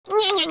Oh!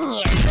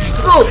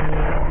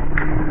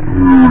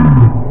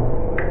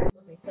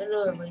 Okay,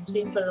 hello everyone, it's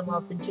me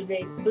Palaremauve, and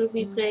today we'll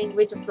be playing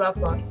with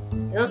floppa.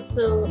 And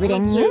also,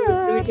 let me tell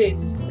you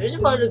this. The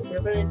reason why I look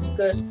different is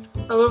because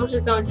my Roblox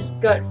account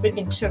just got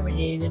freaking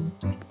terminated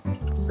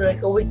for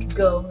like a week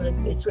ago, like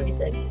the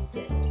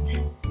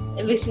 22nd.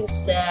 It makes me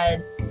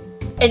sad.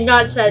 And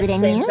not sad at the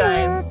same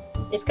time.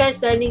 It's kind of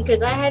saddening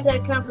because I had that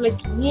account for like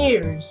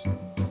years.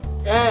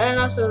 And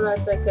also,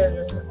 that's like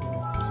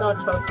someone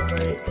talked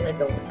about it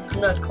and I'm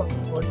not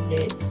comfortable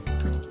today.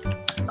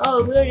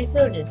 Oh, we already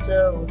filled it,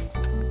 so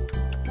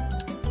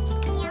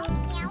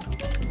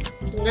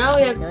now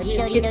we have to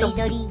just get some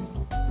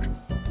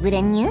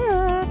brand new.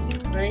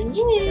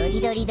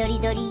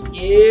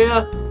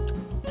 Yeah.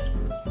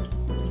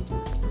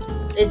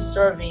 It's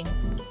starving.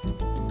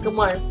 Come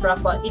on,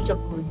 floppa, eat your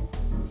food.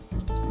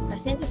 I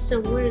think there's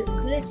some weird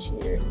glitch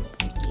here.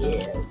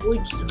 Yeah, go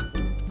eat some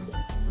food.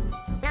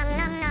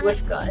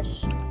 Where's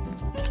guys?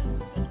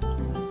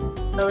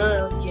 No,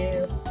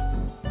 yeah.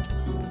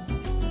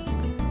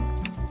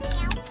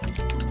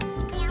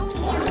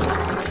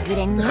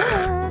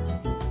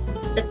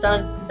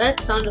 That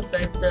sound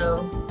effect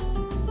though.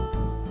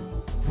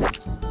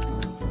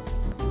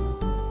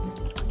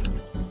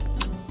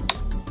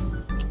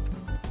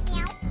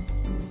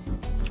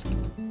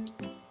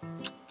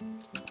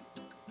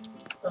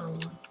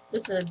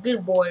 This is a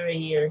good boy right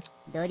here.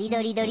 Dory.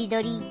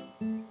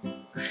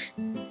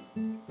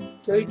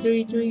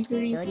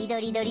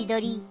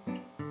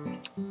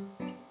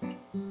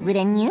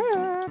 Brand new.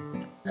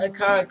 A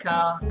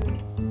cow.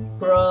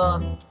 Bruh.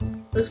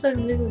 Looks like a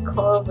nigga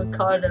car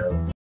avocado.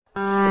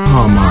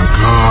 Oh my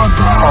god,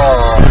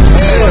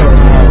 hell no,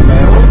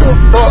 man. What the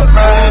fuck,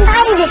 man?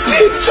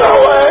 Get your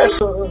ass!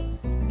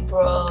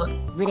 Bruh.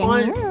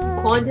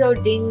 Quando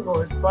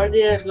Dingles, part of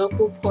the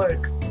local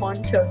park.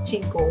 Quando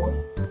Tinkle.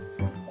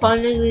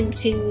 Quando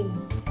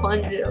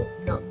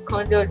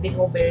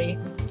Dingleberry.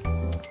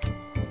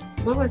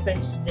 One of my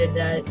friends did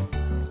that.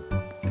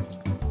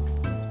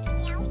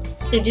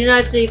 They do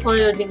not say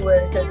Quando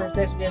Dingleberry because it's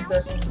actually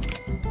disgusting.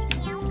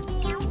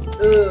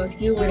 Ooh,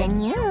 human.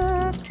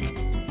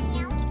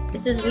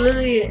 This is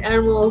literally an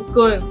animal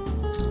going.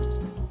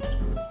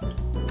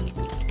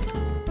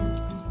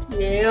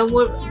 Yeah,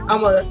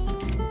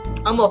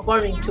 I'm a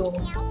farming tool.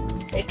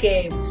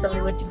 Okay,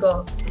 somebody what you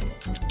call.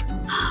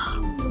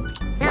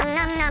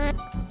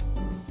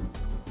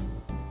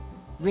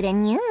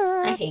 Brand new.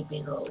 I hate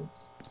being old.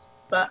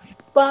 But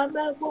I'm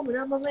a woman,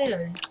 I'm a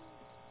man.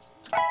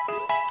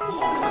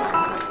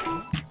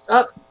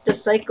 Oh, the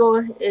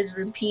cycle is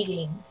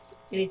repeating.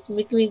 And it's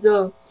making me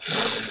go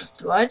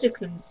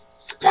logically.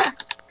 Stop!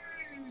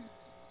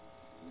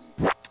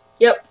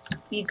 Yep,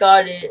 you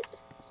got it.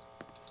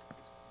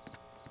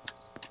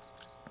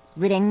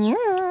 Brand new.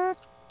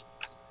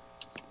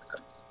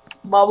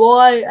 My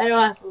boy, I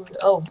don't have food.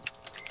 Oh.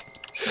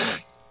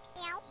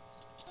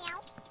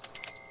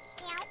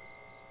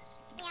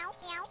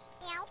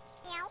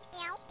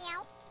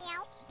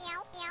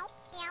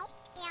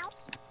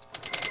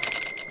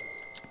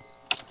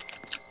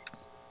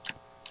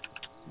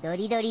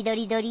 Dory. Brand new.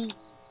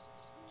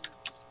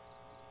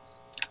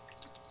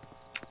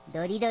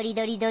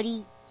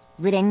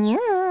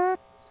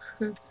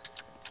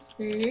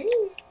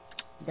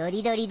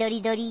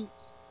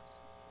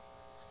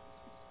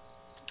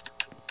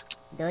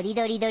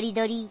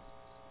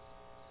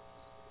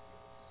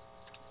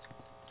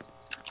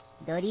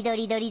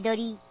 Dory.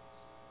 Dory.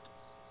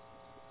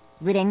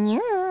 Brand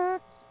new.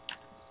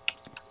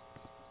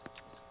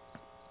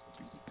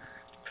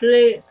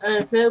 Play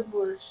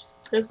bush.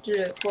 Flip to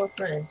the 4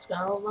 friends.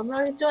 Oh, I'm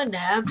not doing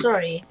that. I'm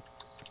sorry.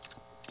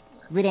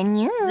 Brand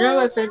new. None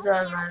of my friends are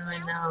online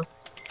right now.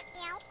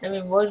 I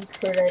mean, one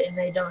could and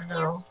I don't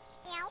know.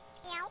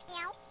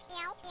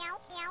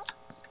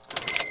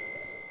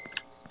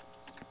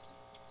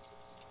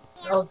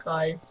 Oh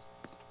god.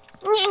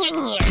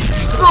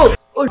 Oh!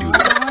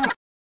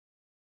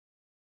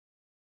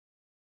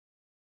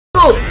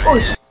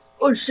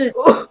 Oh shit!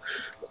 Oh!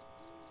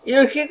 You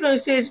know, kick no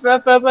serious,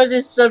 Papa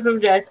just started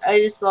from jazz. I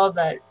just saw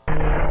that.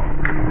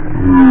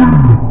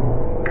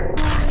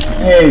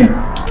 Hey.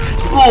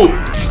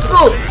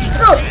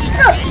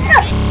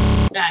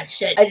 Ah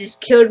shit! I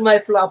just killed my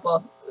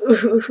floppa.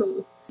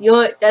 You know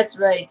what? That's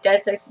right.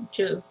 That's actually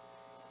true.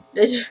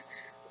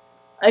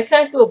 I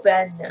kind of feel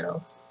bad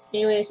now.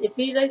 Anyways, if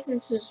you like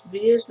this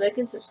videos, like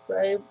and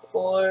subscribe,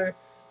 or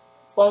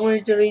want me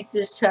to delete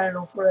this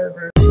channel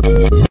forever.